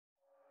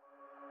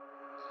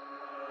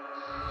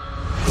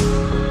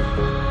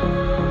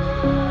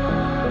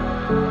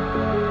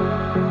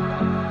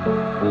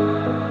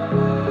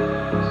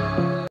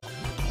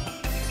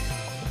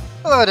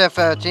Hello there,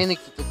 fellow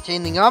Chainlinks, it's the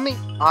Chainling Army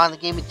on the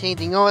Gaming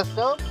Changing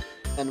OSO,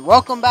 and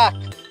welcome back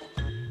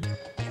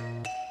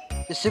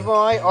to Super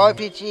Mario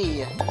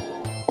RPG.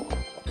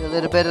 A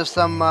little bit of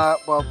some,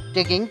 well,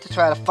 digging to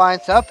try to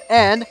find stuff,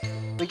 and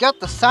we got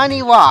the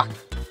shiny rock.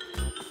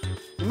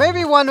 You may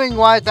be wondering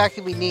why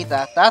exactly we need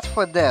that. That's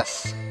for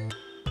this.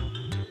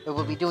 But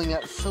we'll be doing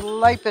that a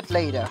slight bit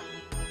later.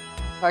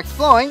 While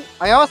exploring,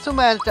 I also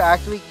managed to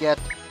actually get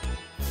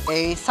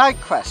a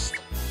side quest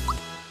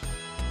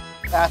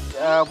that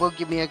will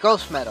give me a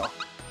ghost medal.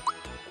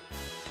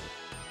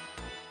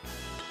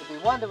 You'll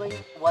be wondering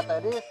what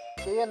that is.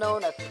 They are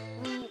known as the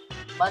 3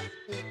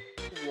 must-see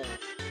seals.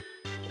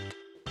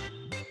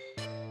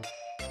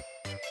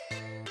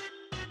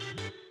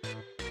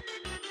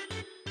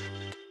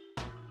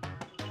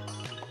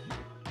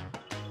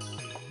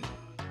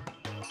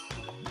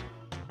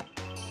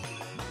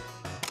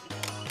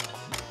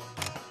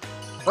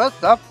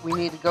 First up, we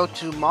need to go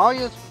to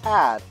Mario's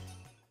pad.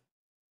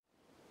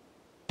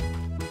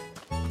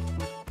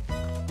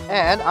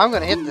 And I'm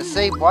gonna hit the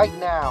save right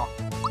now.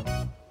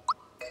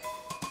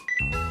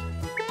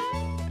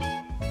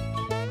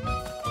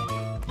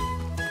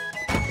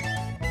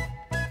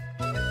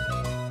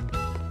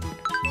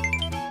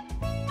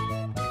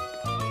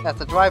 That's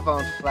the dry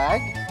bones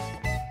flag.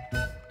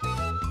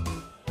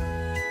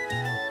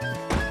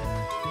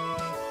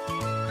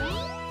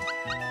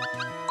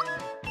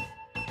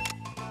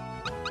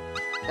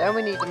 Then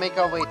we need to make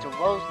our way to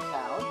Rose Town.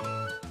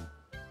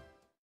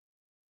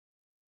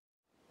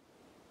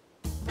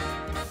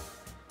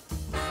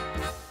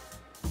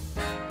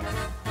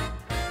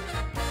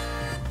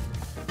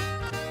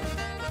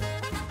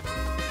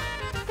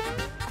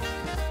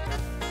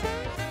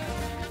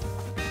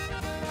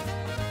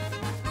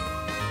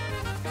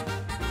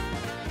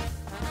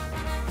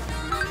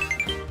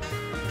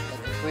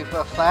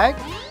 Reaper flag.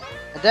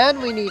 And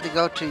then we need to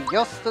go to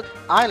Yosted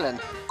Island.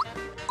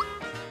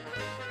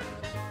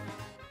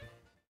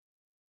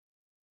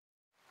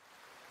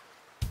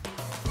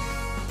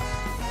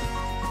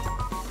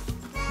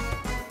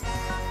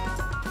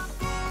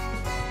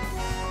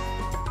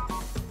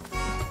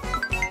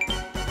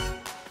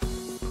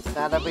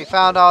 Now that we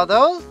found all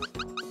those,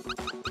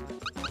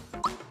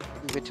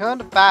 we return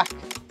back to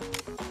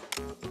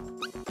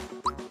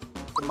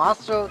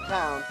Monstro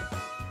Town.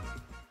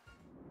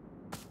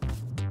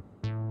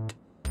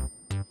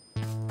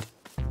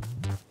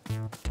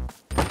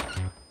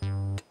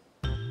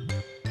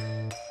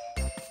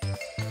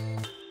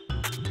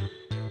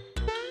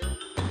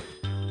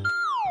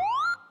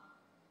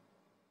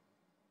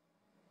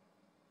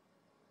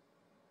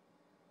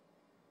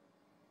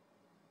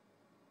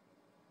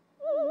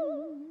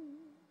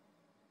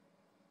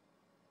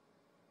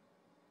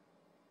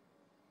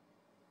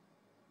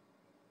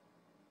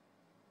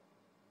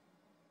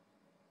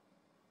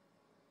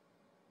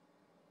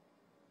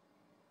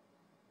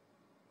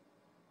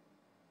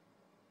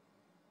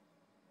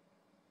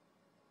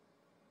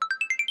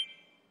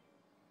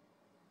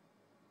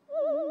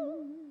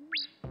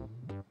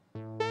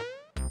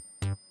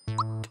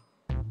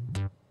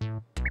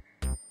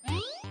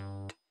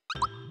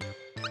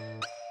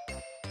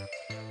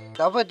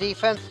 Double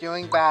defense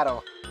during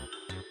battle.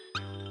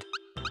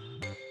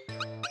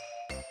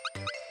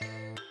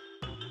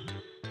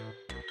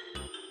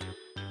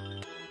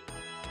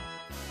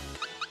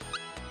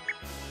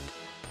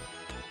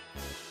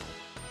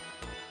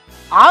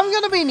 I'm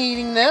gonna be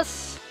needing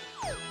this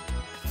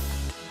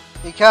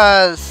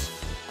because,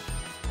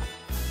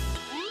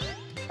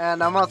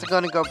 and I'm also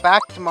gonna go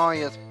back to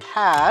Mario's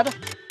pad.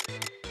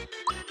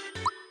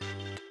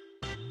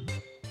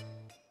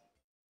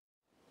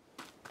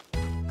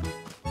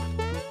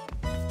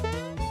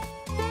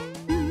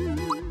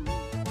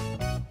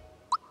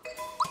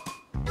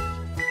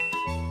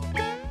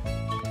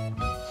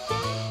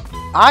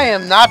 I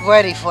am not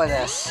ready for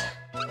this.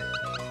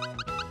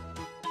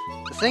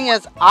 The thing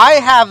is, I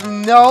have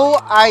no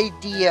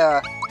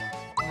idea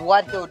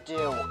what he'll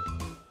do.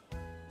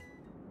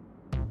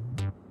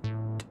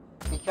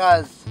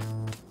 Because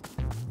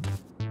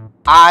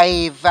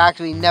I've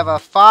actually never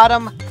fought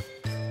him.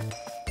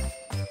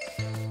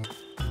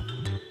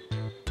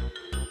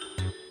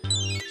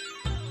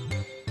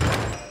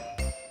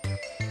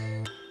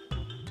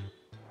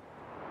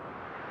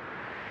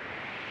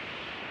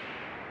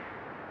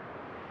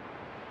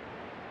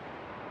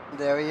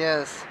 There he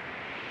is.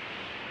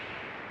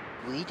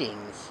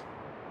 Greetings.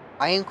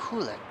 I am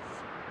Kulix,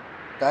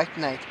 Dark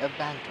Knight of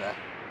Bantra.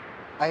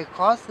 I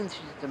crossed into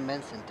the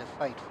dimension to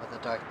fight for the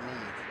Dark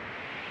Maze.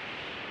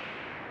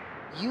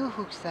 You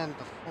who stand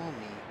before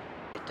me,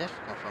 a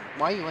difficult from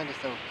why you enter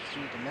so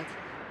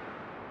three-dimensional.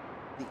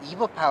 The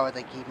evil power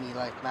that gave me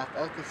life mapped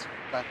out this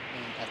flat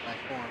plane as my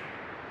form.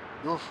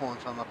 Your form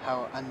from a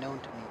power unknown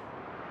to me.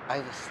 I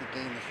was to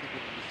gain the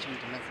secret of the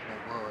three-dimensional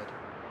world.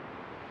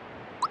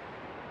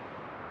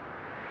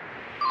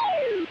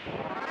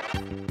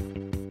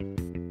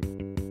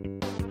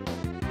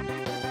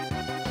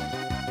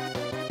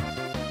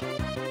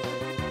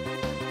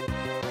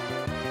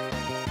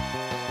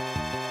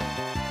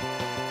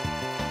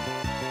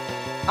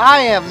 I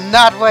am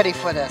not ready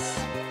for this.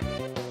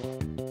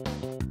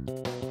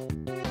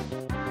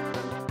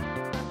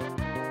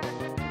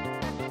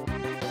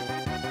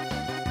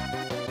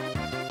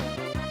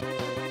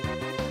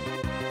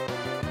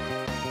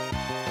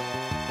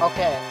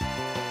 Okay.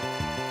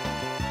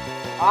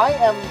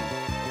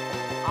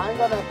 I'm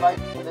gonna fight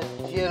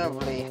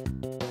legitimately.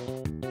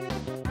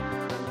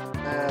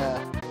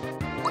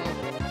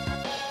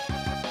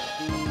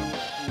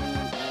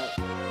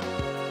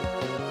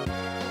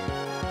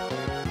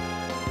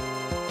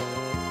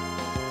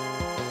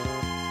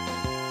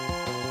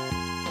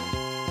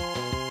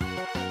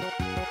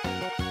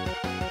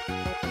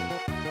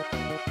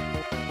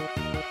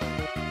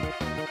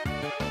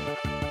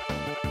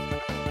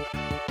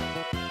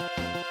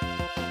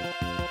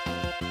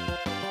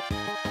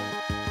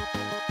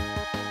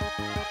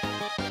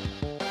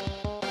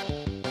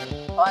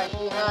 Alright,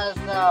 he has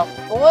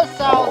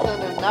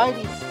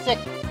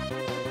 4,096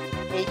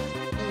 HP.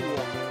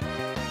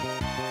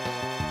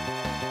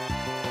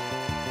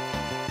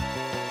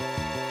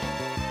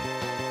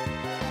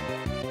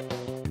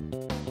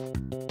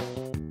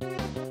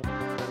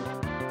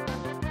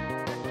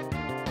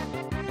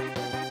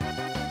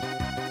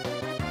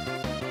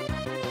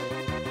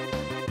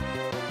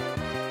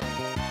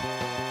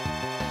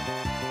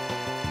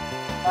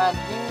 And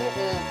he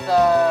is, so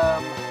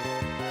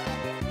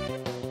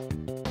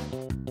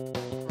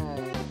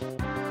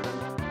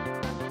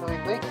he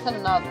weak to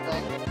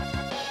nothing.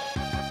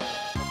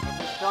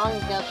 He's strong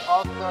against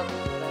all sorts of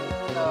things,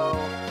 so...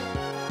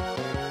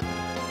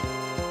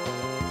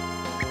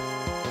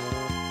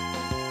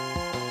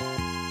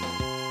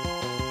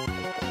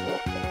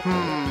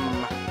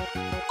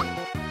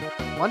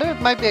 Wonder if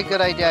it might be a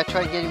good idea to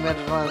try getting rid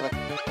of one of the...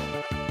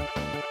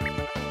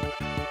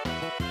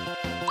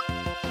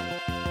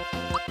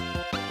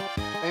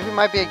 Maybe it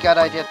might be a good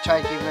idea to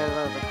try getting rid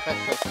of the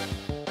crystals.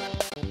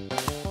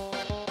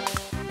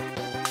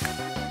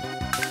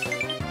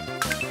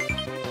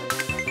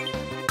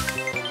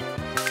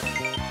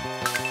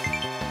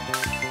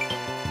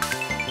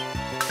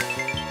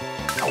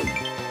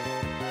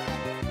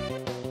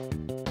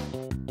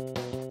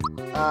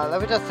 Let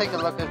me just take a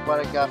look at what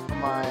I got for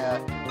my,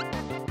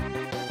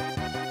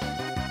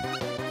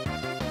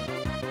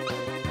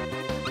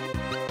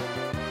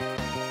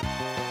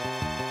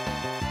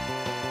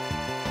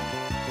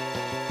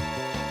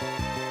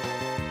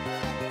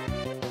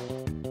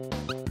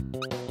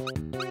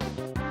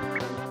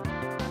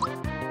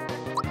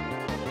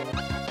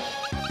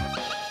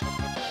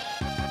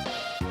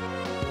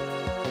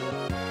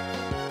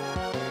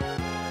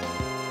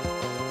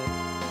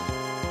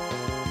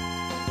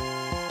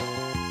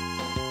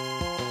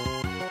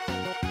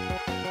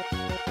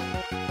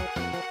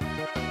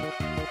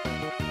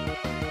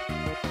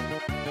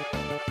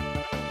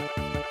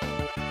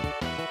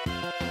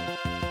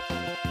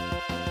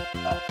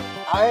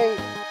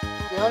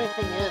 the only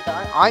thing is,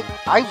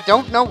 I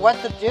don't know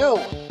what to do.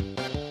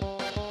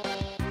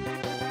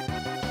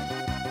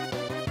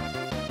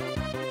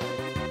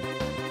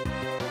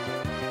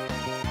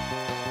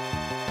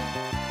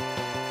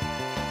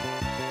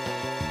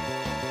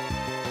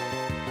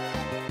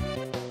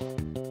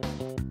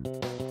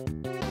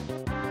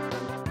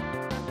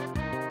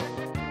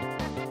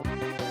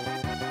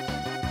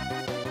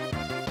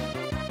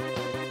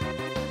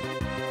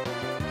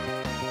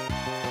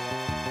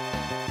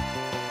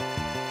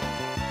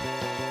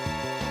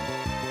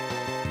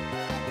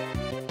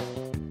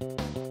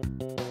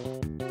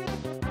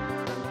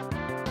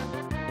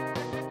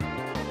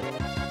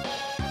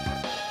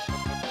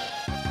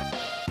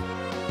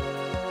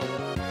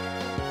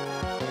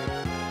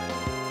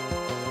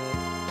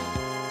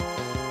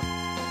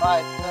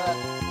 Right, let's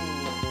see.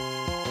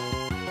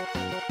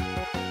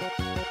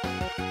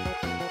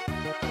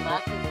 I'm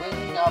actually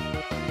bringing up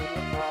the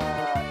things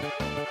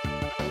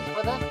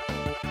for this.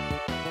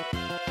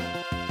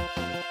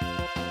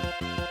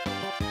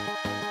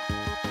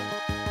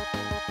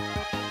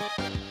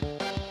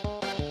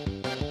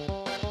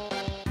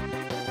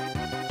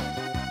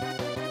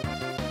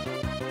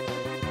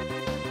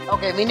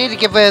 Okay, we need to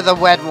get rid of the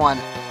red one.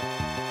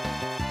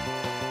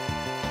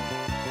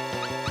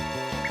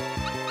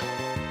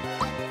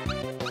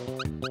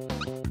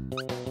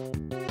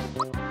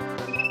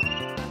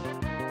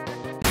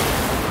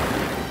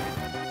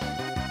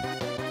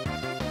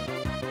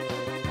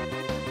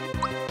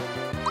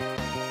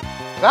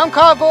 Ground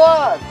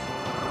cardboards!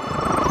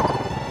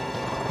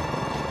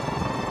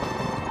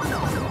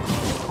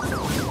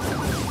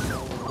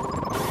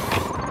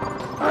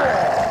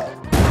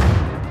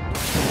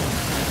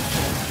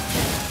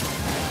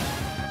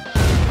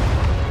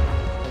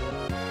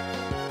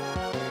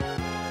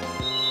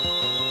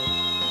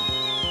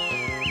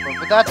 What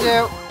would that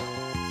do?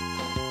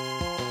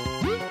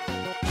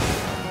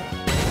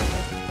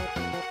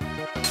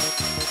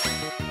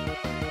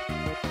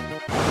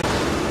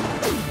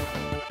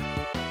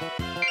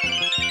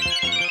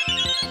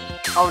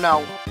 Oh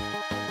no.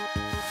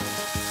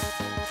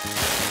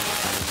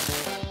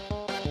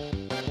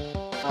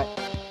 Right.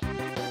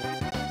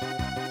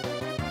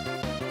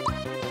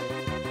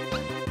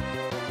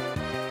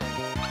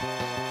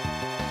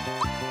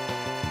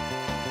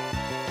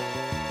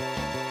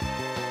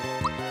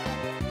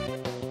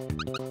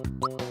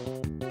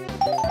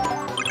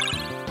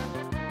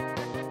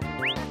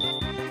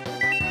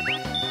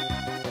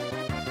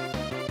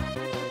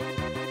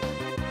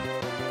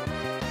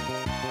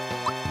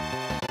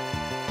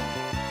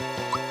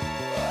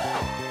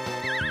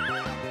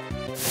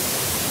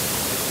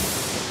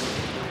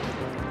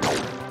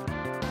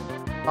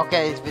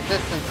 Okay, he's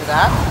resistant to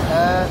that.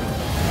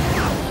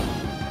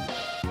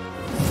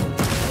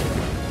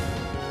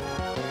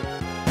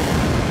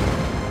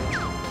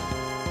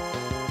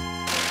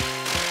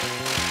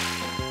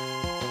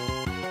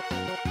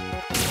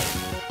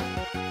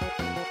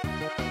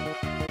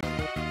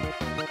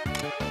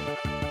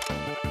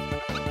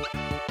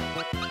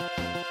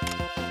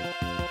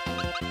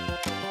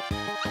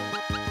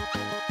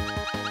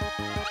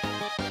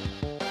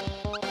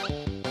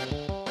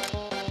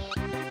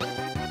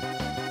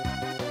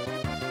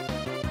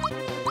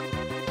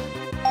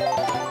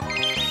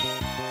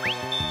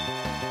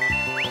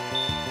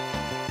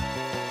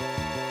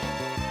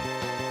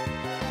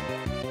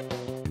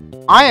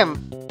 I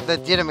am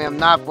legitimately, I'm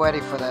not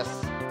ready for this.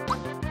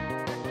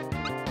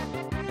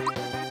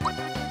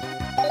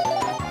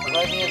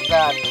 What is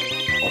that?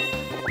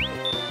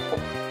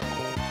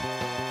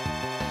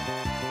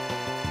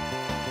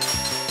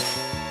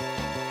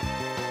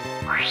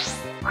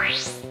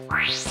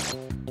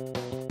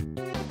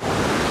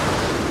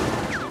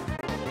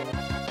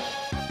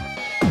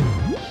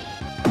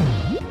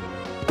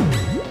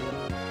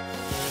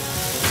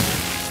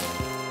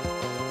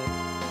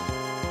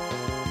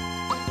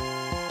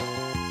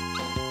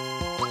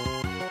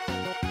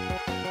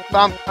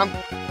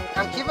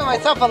 I'm keeping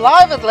myself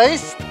alive at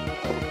least.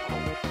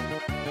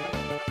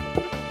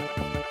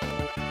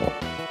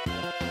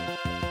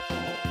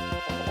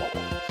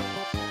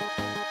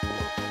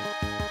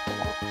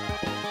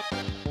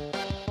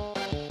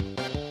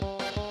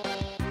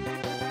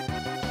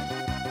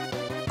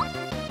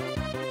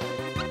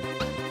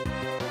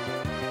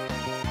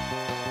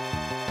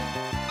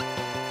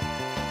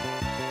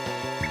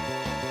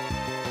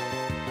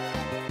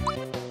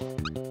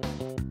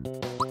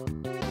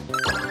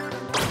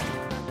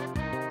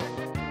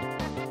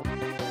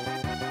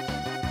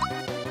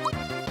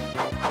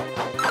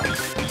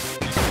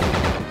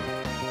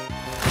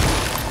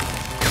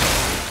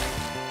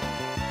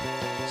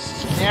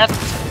 Shit.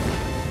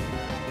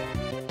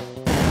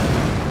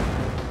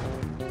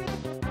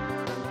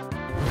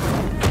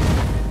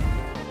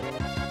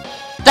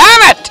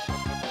 Damn it!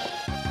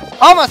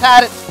 Almost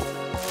had it.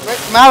 Wait,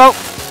 Mallow.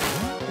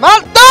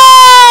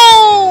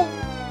 No!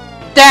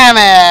 Damn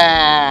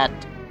it!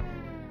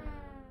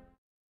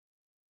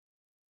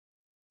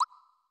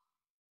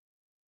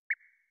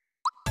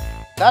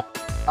 Shut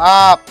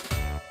up.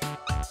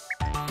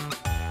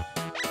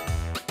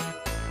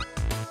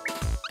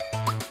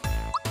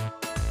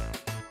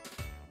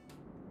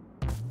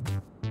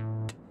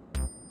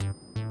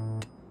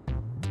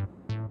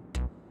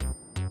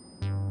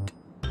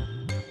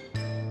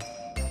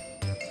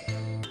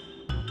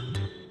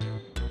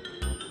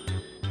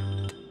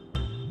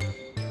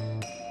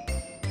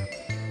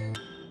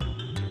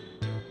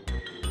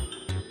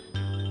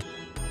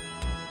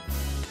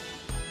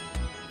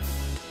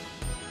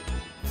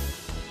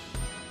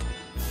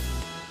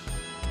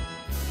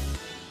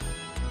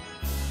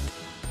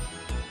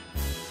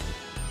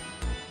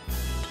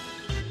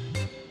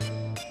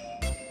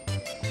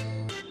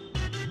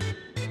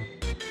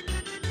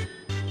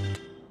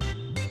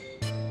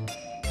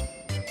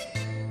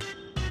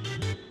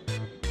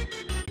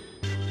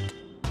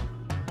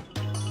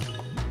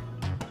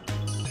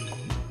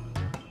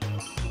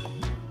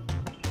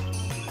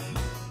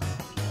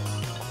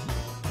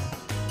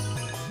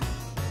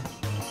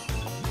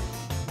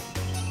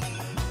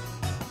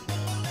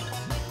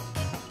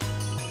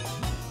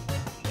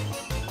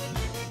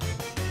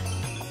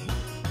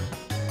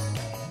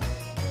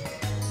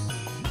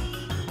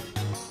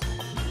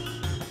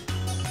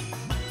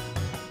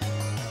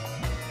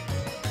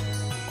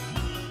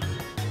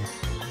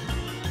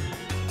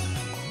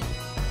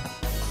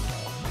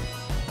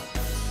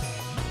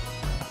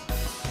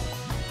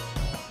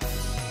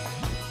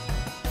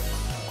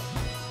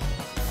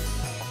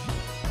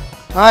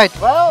 Alright,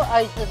 well,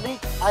 I at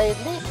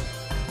least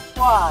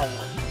tried.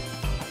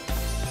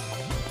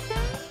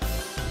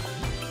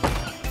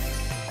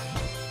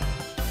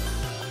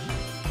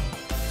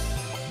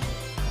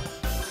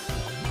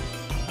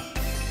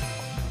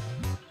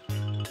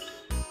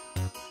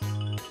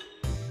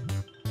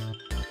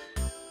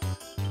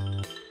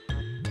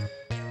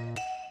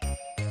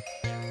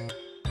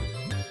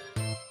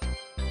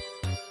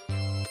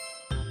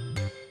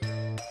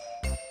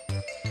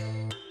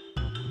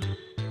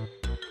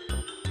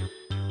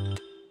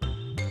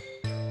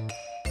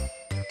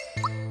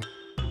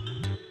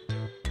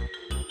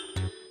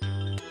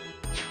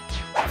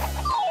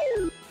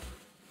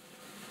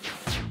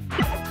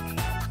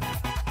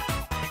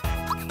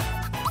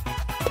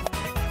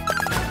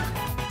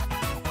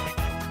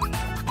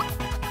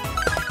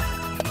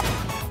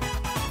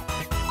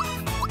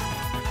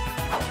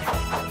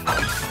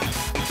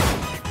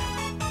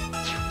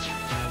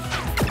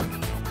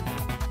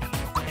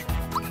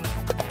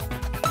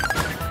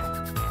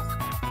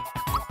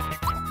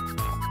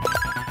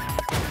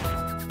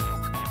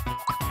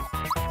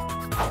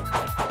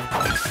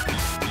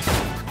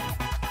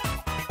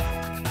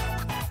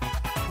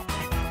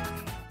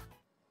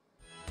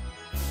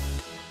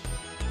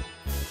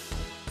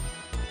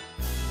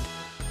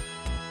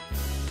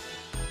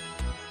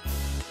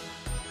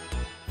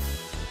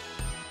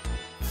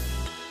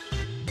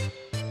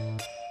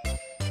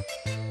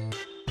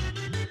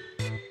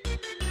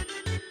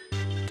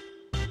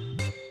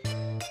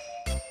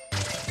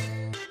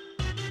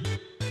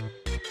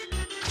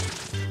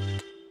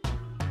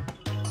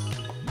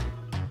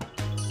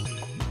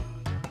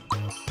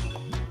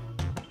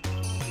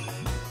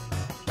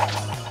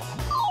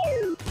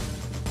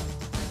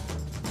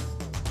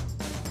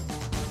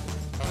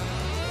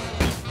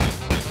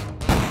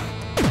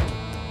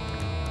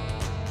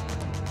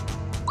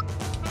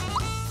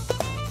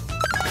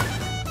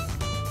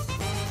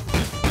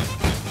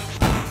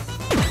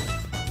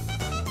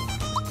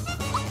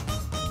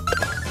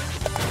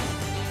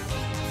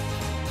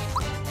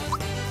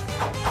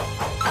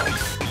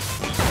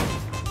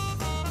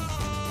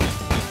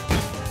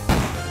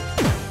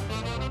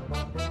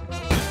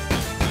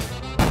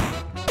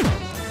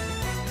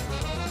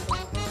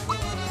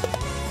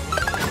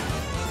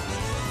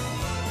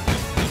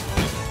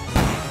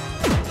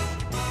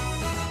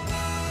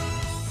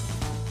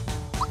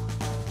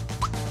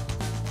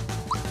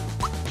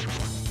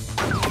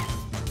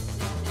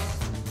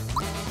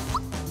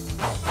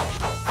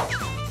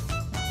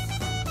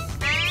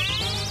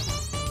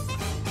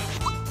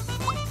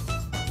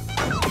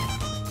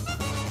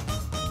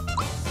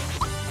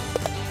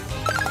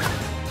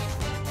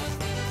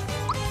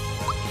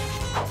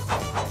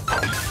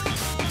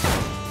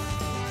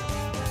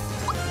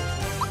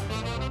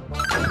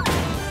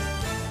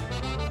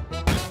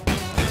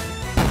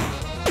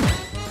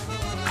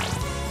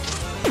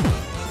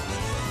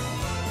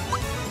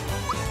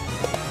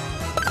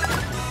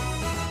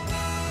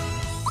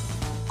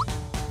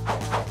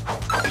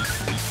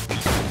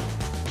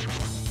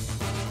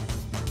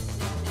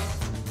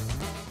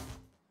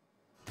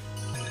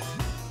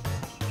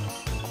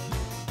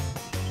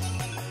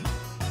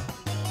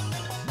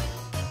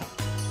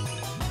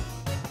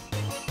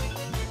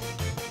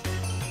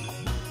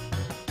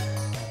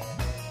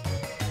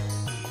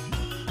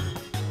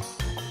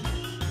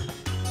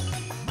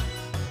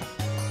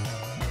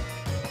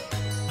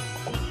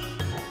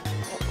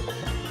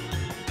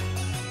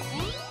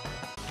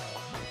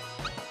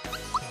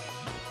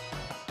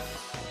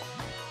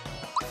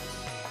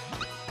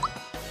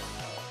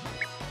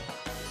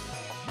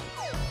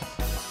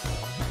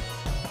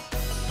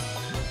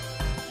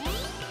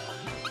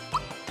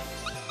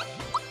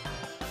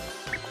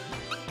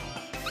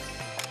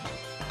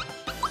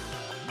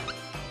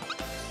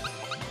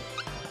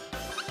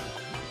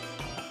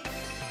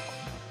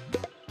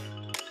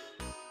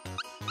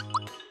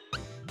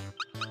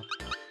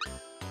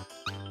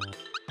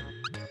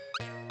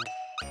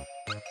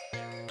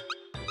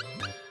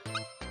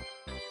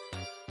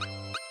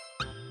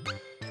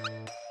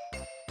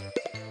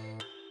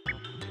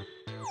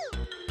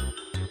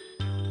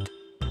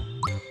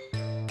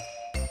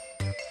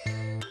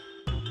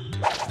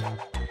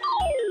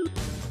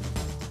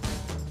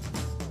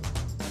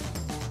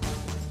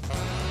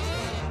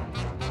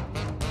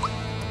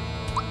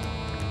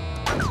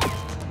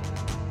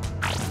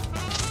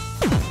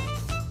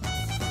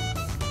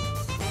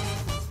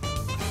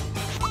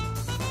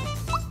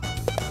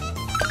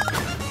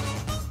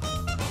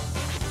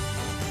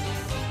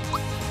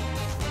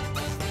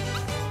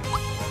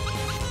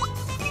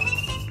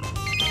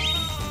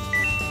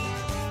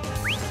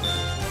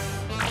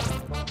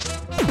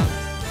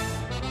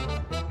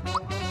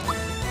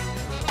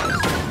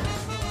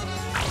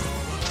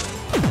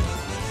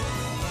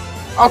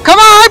 Oh, come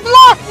on! I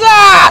blocked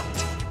that!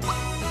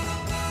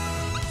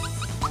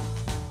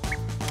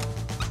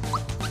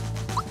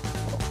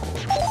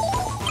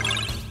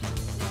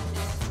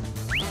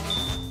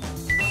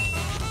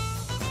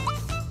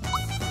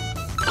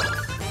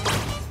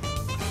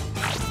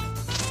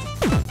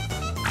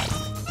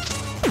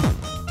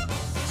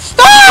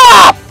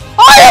 Stop!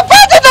 Oh, you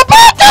pressed the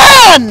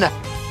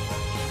button!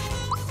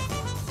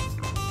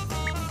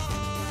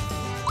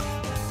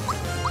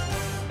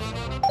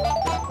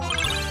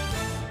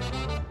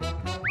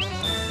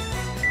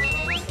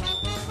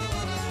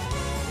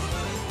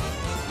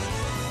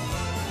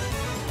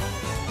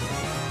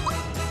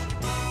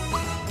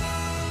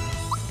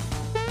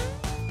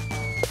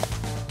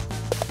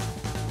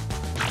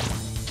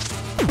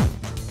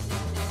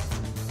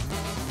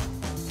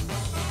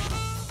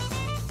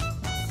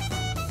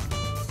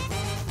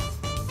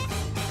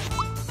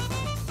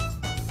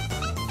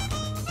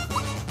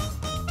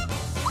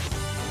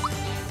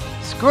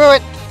 Screw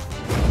it!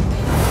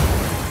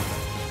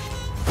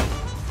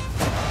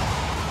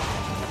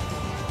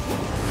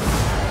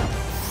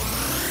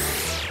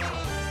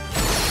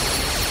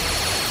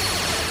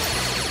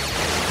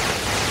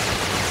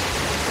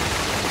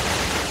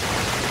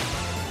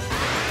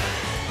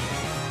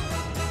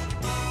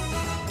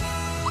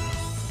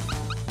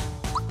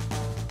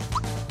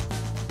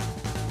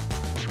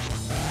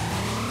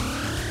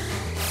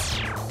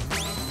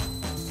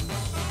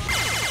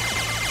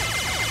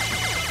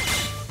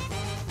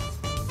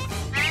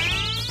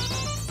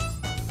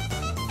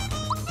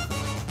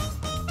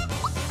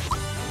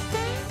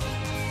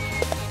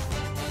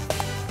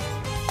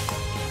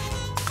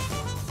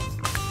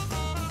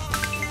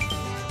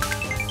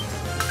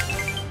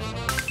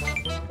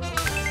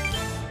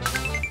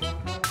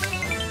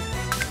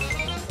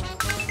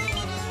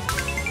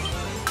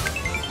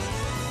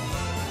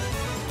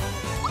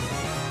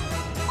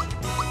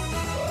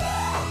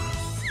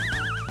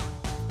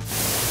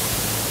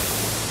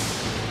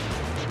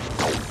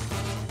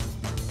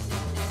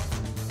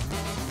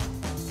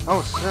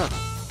 Oh, shit.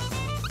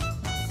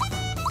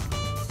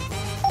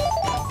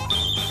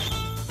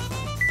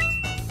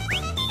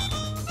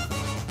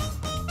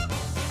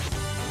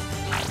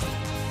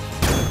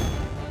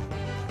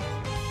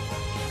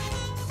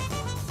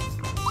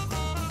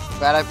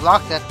 Glad I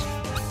blocked it.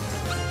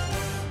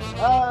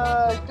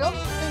 Don't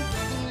think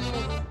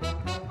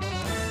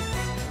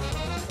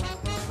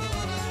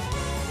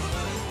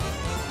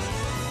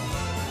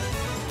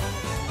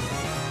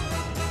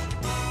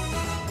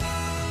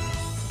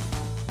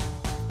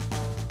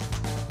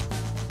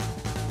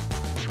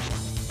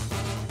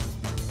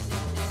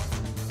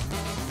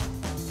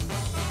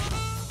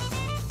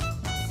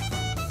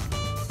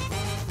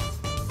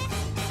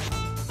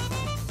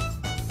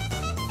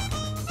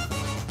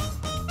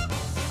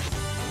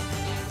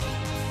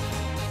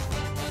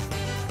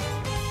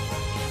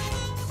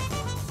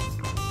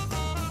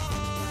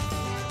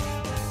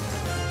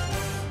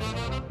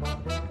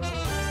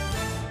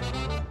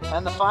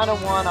And the final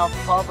one, I'll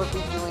probably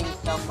be doing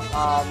some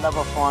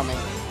level farming.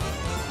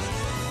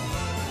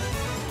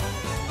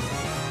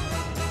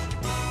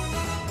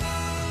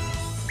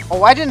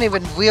 Oh, I didn't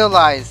even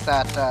realize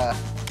that.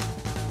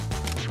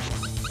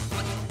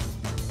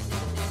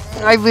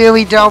 I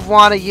really don't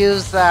want to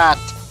use that.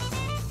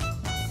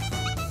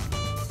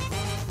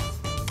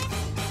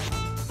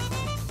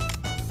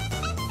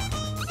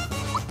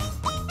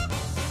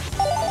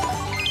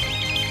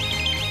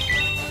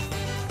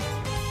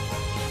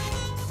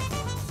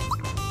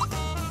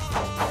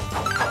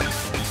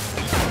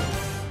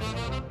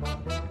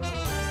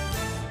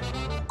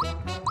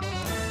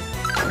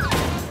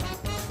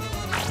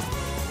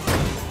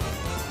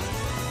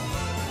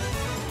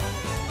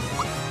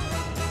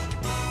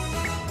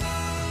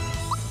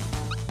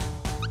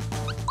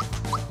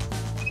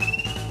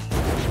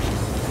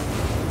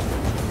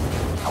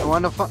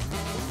 Wonderful.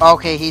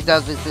 Okay, he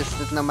does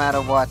resist no matter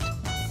what.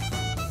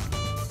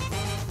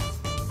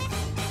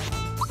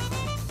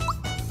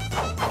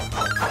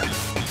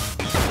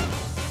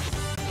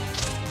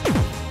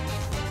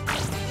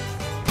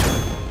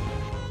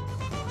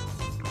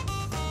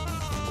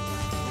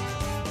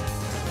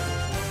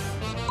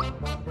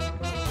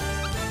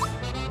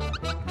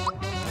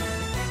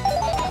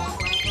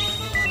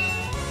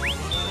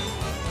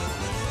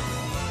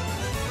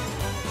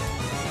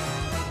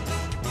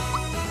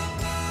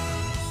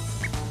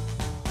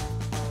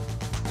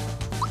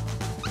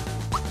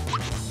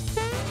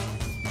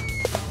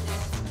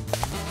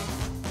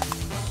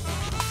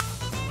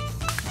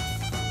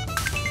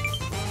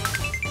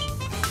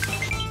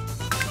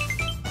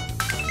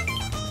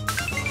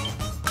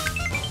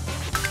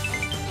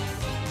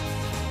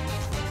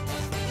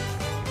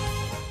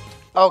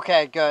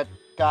 Okay, good.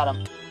 Got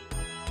him.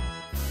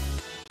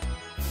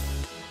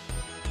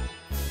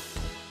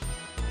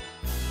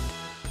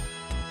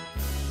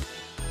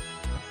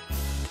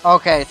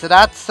 Okay, so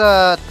that's,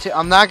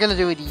 I'm not gonna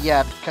do it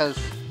yet, because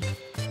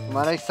from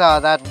what I saw,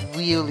 that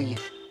really...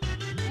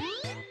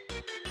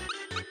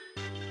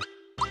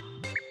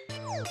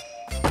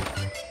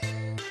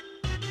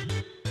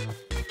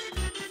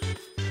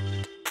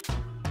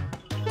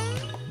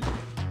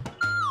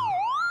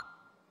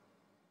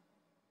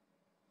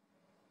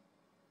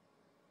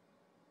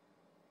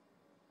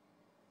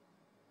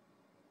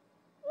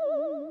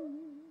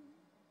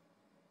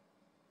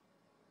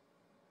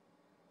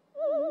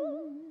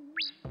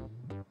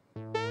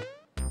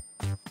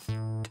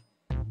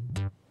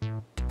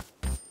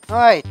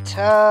 Alright,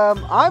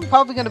 I'm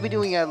probably going to be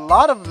doing a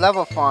lot of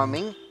level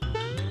farming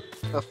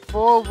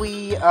before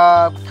we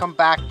come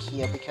back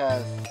here,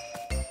 because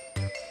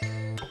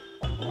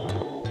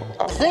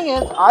the thing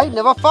is, I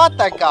never fought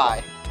that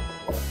guy.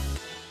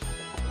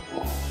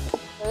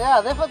 So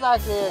yeah, this was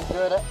actually a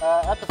good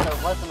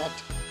episode, wasn't it?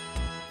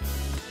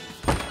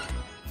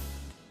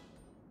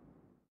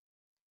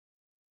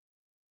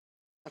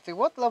 Let's see,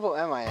 what level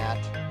am I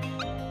at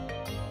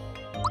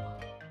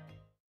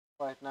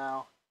right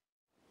now?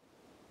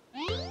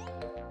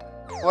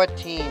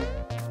 14.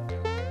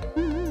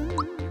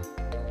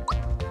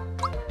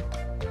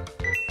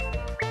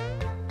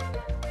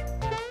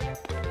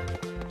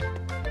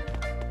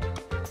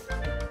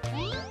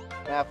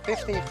 I have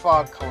 15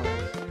 frog coins.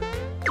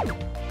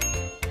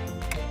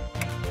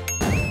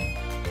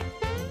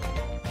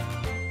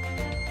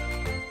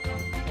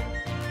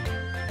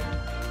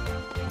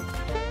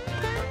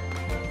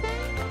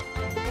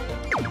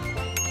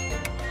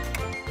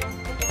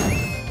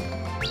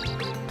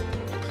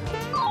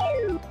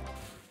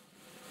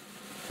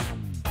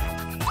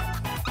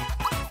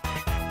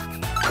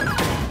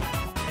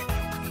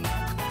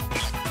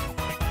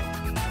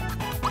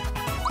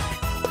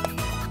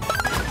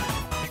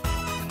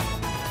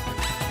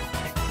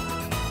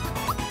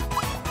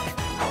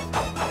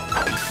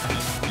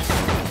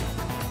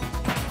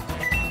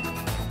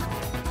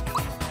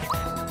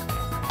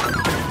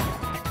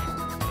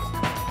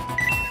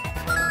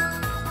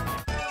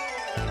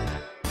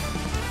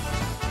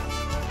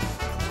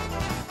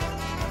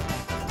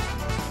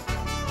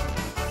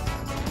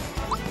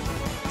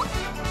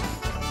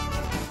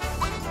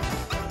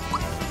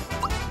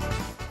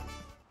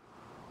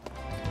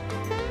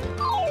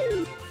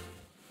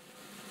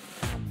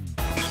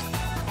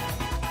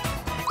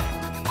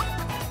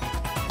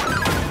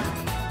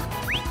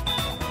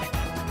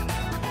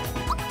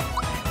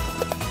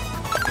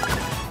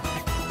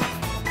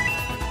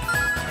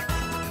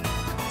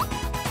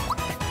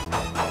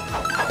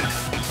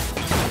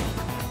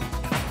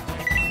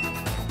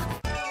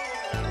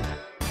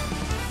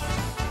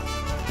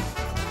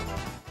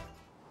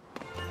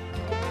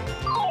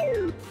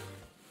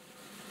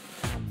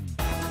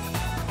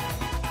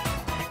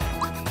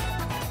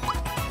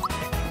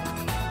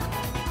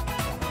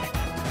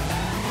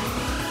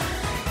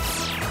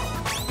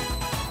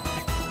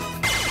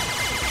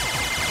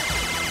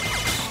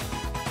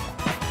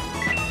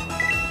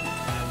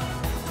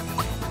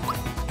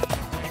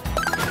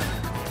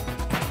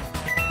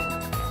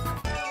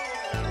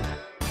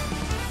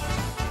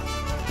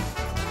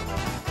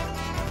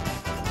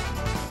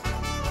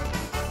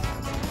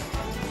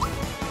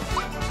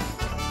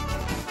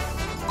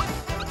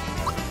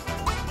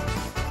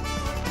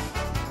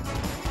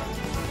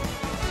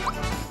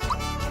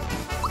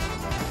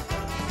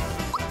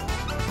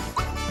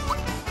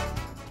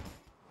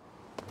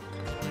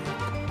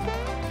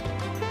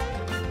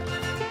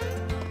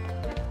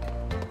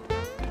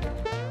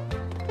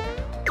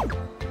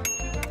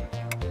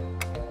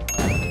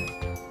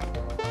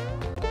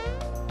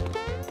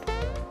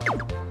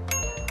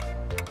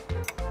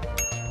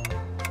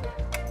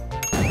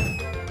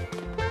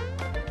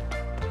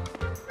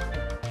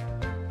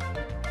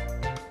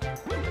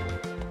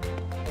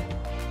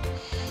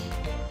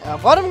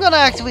 What I'm gonna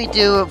actually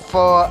do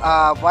for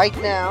right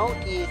now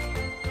is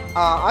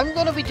I'm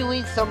gonna be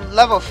doing some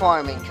level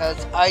farming,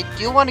 because I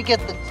do want to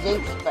get the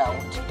Jinx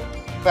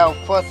belt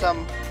for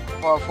some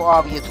for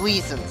obvious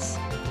reasons.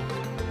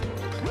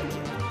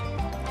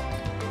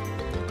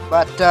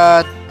 But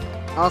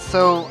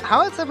also,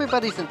 how is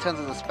everybody's in terms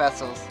of the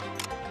specials?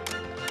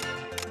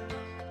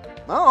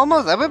 Well,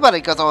 almost everybody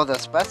got all the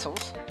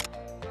specials,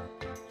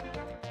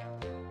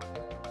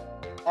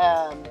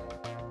 and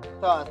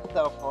so on and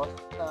so forth.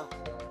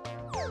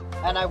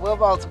 And I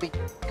will also be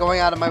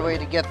going out of my way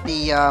to get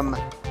the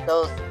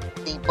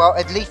well,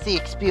 at least the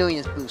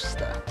experience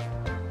booster.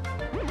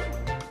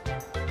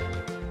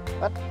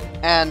 But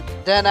and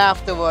then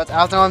afterwards,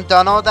 after I'm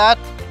done all that,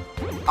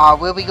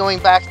 we'll be going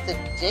back to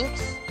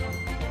Jinx.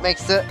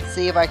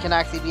 See if I can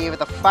actually be able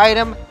to fight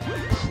him.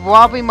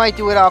 Probably might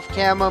do it off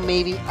camera,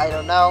 maybe, I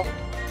don't know.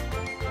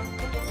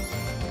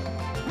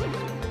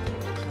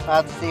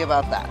 I'll have to see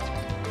about that.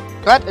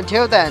 But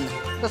until then,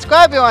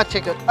 subscribe if you want to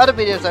check out other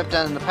videos I've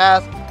done in the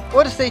past,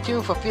 or to stay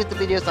tuned for future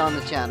videos on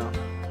the channel.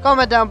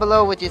 Comment down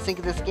below what you think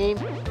of this game,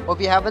 or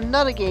if you have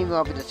another game you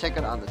want me to check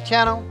out on the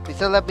channel, please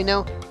do let me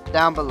know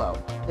down below.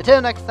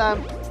 Until next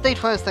time, stay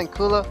twins and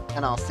cooler,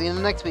 and I'll see you in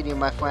the next video,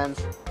 my friends.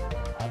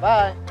 Bye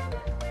bye.